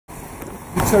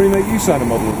Terry, mate, you sound a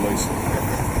model of light.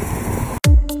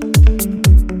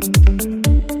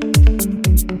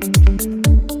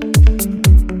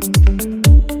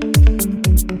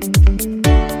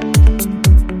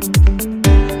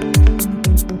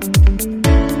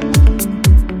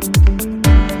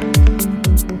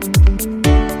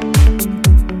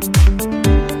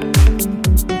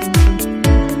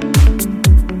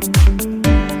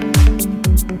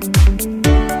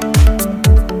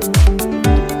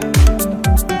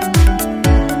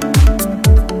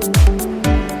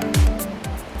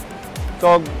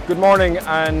 So good morning,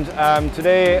 and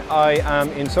today I am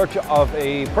in search of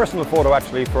a personal photo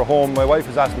actually for home. My wife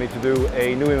has asked me to do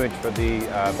a new image for the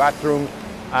bathroom,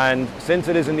 and since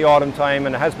it is in the autumn time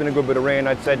and it has been a good bit of rain,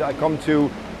 I'd said I'd come to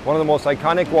one of the most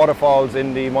iconic waterfalls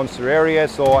in the Munster area.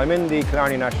 So I'm in the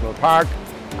Killarney National Park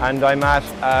and I'm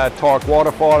at Torc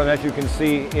Waterfall, and as you can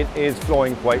see it is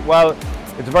flowing quite well.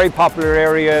 It's a very popular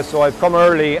area, so I've come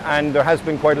early and there has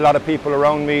been quite a lot of people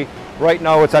around me. Right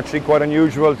now it's actually quite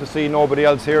unusual to see nobody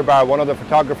else here bar one other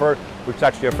photographer, which is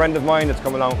actually a friend of mine that's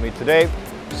come along with me today.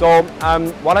 So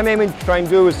what I'm aiming to try and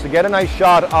do is to get a nice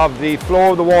shot of the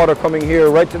flow of the water coming here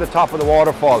right to the top of the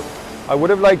waterfall. I would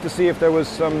have liked to see if there was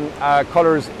some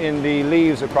colours in the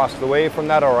leaves across the way from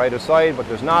that or either side, but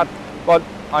there's not. But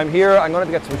I'm here, I'm going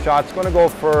to get some shots, going to go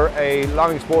for a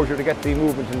long exposure to get the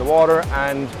movement in the water,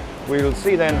 and we'll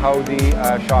see then how the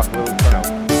shot will turn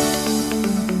out.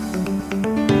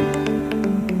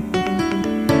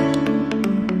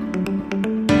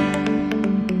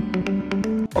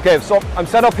 Okay, so I'm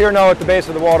set up here now at the base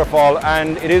of the waterfall,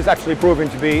 and it is actually proving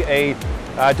to be a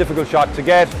difficult shot to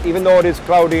get. Even though it is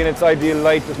cloudy and it's ideal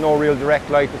light, there's no real direct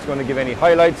light that's going to give any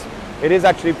highlights. It is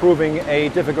actually proving a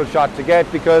difficult shot to get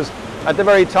because at the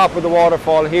very top of the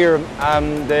waterfall here,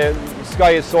 the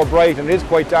sky is so bright and it is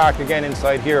quite dark again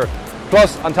inside here.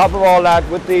 Plus, on top of all that,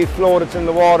 with the flow that's in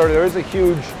the water, there is a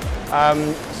huge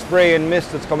spray and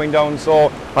mist that's coming down.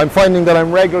 So I'm finding that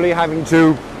I'm regularly having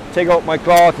to take out my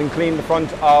cloth and clean the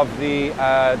front of the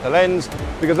lens,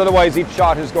 because otherwise each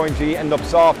shot is going to end up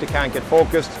soft, it can't get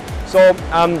focused. So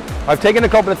I've taken a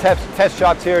couple of test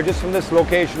shots here just from this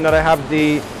location that I have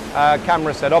the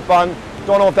camera set up on.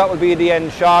 Don't know if that will be the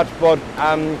end shot, but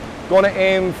I'm going to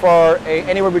aim for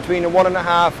anywhere between a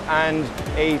 1.5 and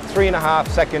a 3.5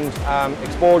 second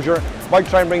exposure. Might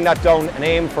try and bring that down and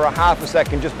aim for a half a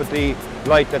second just with the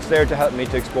light that's there to help me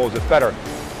to expose it better.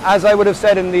 As I would have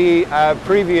said in the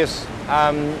previous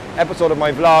episode of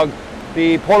my vlog,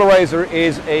 the polarizer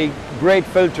is a great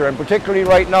filter, and particularly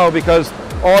right now because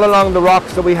all along the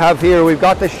rocks that we have here, we've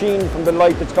got the sheen from the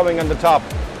light that's coming on the top.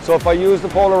 So if I use the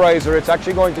polarizer, it's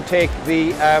actually going to take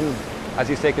the, as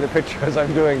he's taking a picture as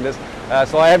I'm doing this.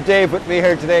 So I have Dave with me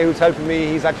here today who's helping me.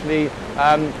 He's actually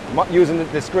using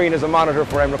the screen as a monitor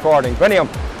for I'm recording. But anyhow,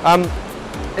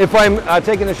 if I'm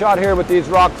taking a shot here with these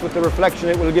rocks with the reflection,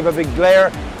 it will give a big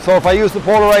glare. So if I use the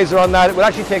polarizer on that, it will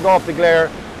actually take off the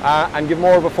glare and give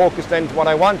more of a focus then to what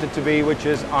I want it to be, which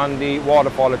is on the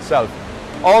waterfall itself.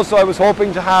 Also, I was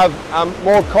hoping to have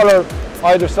more colour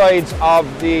either sides of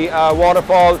the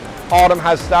waterfall. Autumn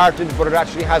has started, but it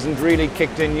actually hasn't really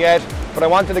kicked in yet. But I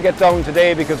wanted to get down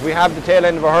today because we have the tail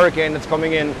end of a hurricane that's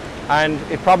coming in, and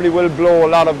it probably will blow a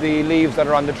lot of the leaves that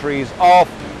are on the trees off.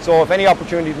 So if any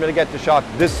opportunity for me to get the shot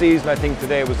this season, I think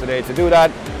today was the day to do that.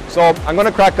 So I'm going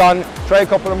to crack on, try a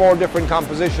couple of more different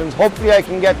compositions. Hopefully I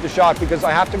can get the shot, because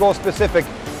I have to go specific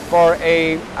for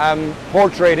a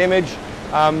portrait image,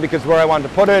 because where I want to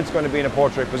put it, it's going to be in a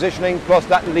portrait positioning. Plus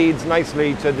that leads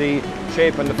nicely to the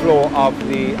shape and the flow of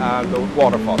the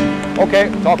waterfall.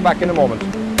 Okay, talk back in a moment.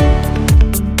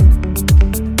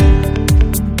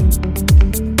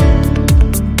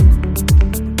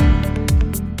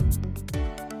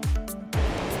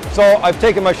 So I've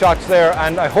taken my shots there,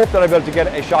 and I hope that I'll be able to get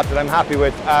a shot that I'm happy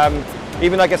with.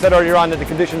 Even like I said earlier on, that the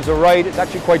conditions are right, it's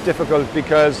actually quite difficult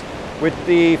because with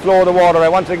the flow of the water, I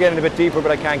wanted to get in a bit deeper, but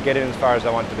I can't get in as far as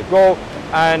I wanted to go.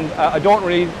 And I don't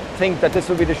really think that this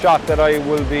will be the shot that I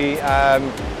will be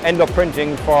end up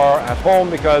printing for at home,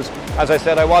 because as I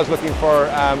said, I was looking for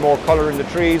more colour in the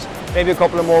trees. Maybe a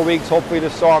couple of more weeks, hopefully the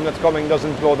storm that's coming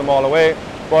doesn't blow them all away.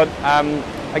 But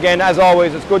again, as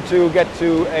always, it's good to get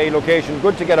to a location,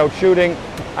 good to get out shooting.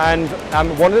 And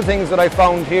one of the things that I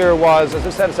found here was, as I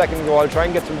said a second ago, I'll try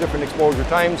and get some different exposure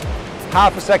times.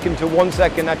 Half a second to 1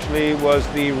 second actually was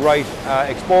the right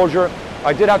exposure.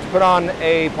 I did have to put on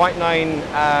a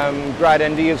 0.9 grad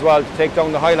ND as well to take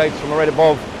down the highlights from right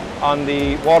above on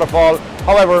the waterfall.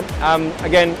 However,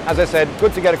 again, as I said,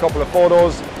 good to get a couple of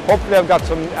photos. Hopefully I've got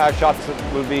some shots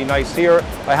that will be nice here.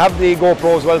 I have the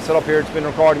GoPro as well set up here. It's been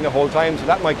recording the whole time, so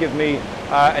that might give me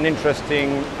an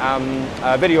interesting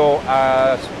video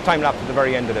time-lapse at the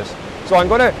very end of this. So I'm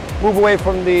going to move away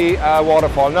from the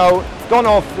waterfall now. Don't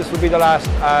know if this will be the last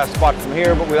spot from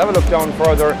here, but we'll have a look down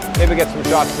further, maybe get some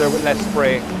shots there with less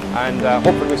spray, and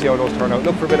hopefully we'll see how those turn out.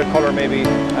 Look for a bit of colour, maybe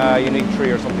a unique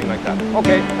tree or something like that.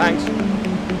 Okay, thanks.